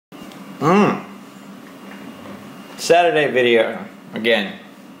Saturday video again.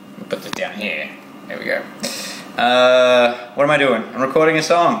 I'll put this down here. There we go. What am I doing? I'm recording a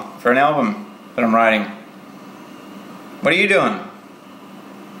song for an album that I'm writing. What are you doing?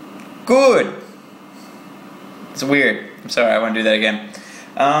 Good. It's weird. I'm sorry, I won't do that again.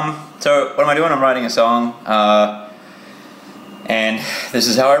 So what am I doing? I'm writing a song, and this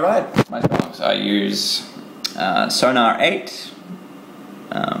is how I write my songs. I use Sonar 8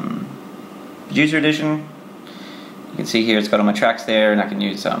 User Edition. You can see here it's got all my tracks there, and I can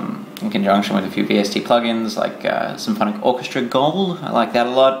use in conjunction with a few VST plugins like Symphonic Orchestra Gold. I like that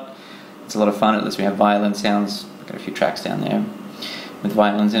a lot. It's a lot of fun. It lets me have violin sounds. I've got a few tracks down there with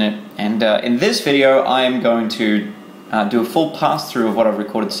violins in it. And in this video I am going to do a full pass-through of what I've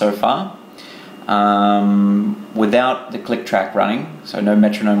recorded so far without the click track running, so no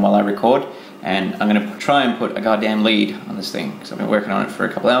metronome while I record. And I'm going to try and put a goddamn lead on this thing, because I've been working on it for a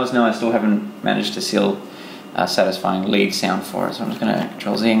couple hours now. I still haven't managed to seal a satisfying lead sound for it, so I'm just going to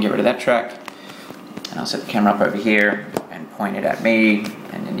Control Z and get rid of that track. And I'll set the camera up over here and point it at me,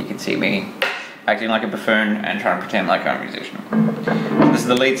 and then you can see me acting like a buffoon and trying to pretend like I'm a musician. So this is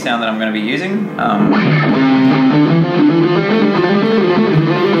the lead sound that I'm going to be using.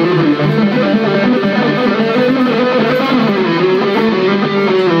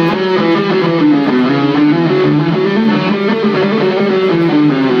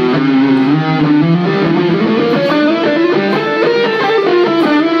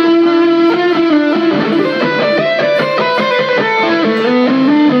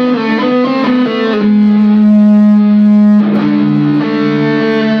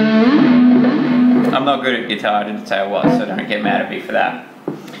 I'm not good at guitar, I didn't say I was, so don't get mad at me for that.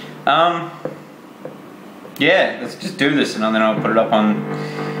 Yeah, let's just do this, and then I'll put it up on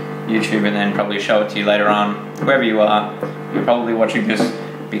YouTube and then probably show it to you later on. Wherever you are, you're probably watching this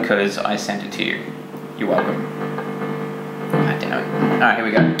because I sent it to you. You're welcome. God damn it. Alright, here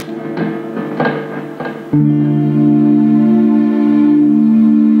we go.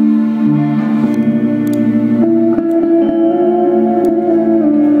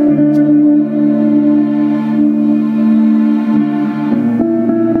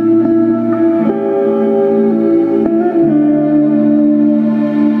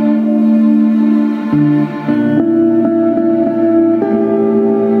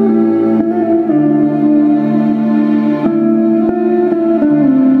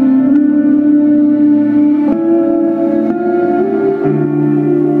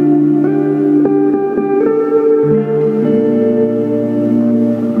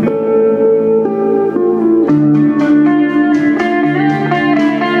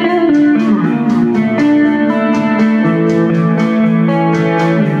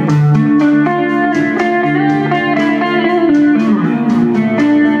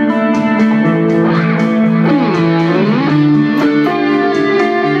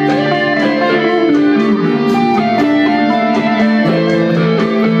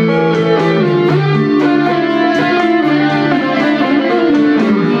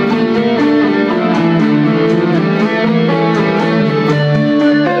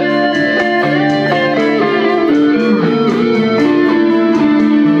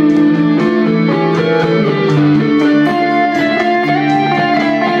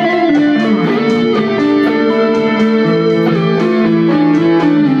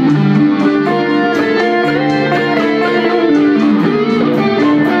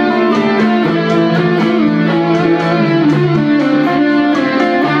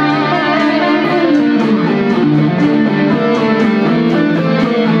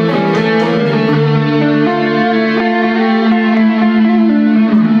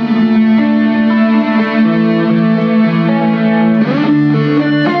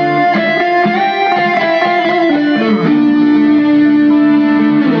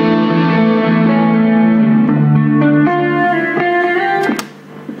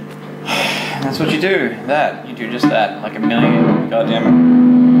 That's what you do. You do just that, like a million,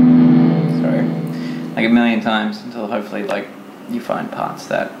 like a million times, until hopefully, like, you find parts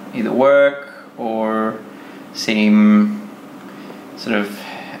that either work or seem sort of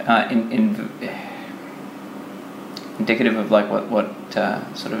indicative of like what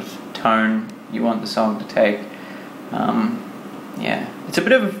sort of tone you want the song to take. Yeah, it's a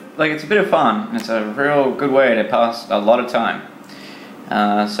bit of fun, and it's a real good way to pass a lot of time.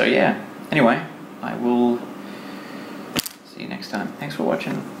 So yeah. Anyway, I will see you next time. Thanks for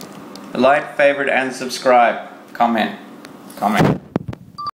watching. Like, favorite, and subscribe. Comment.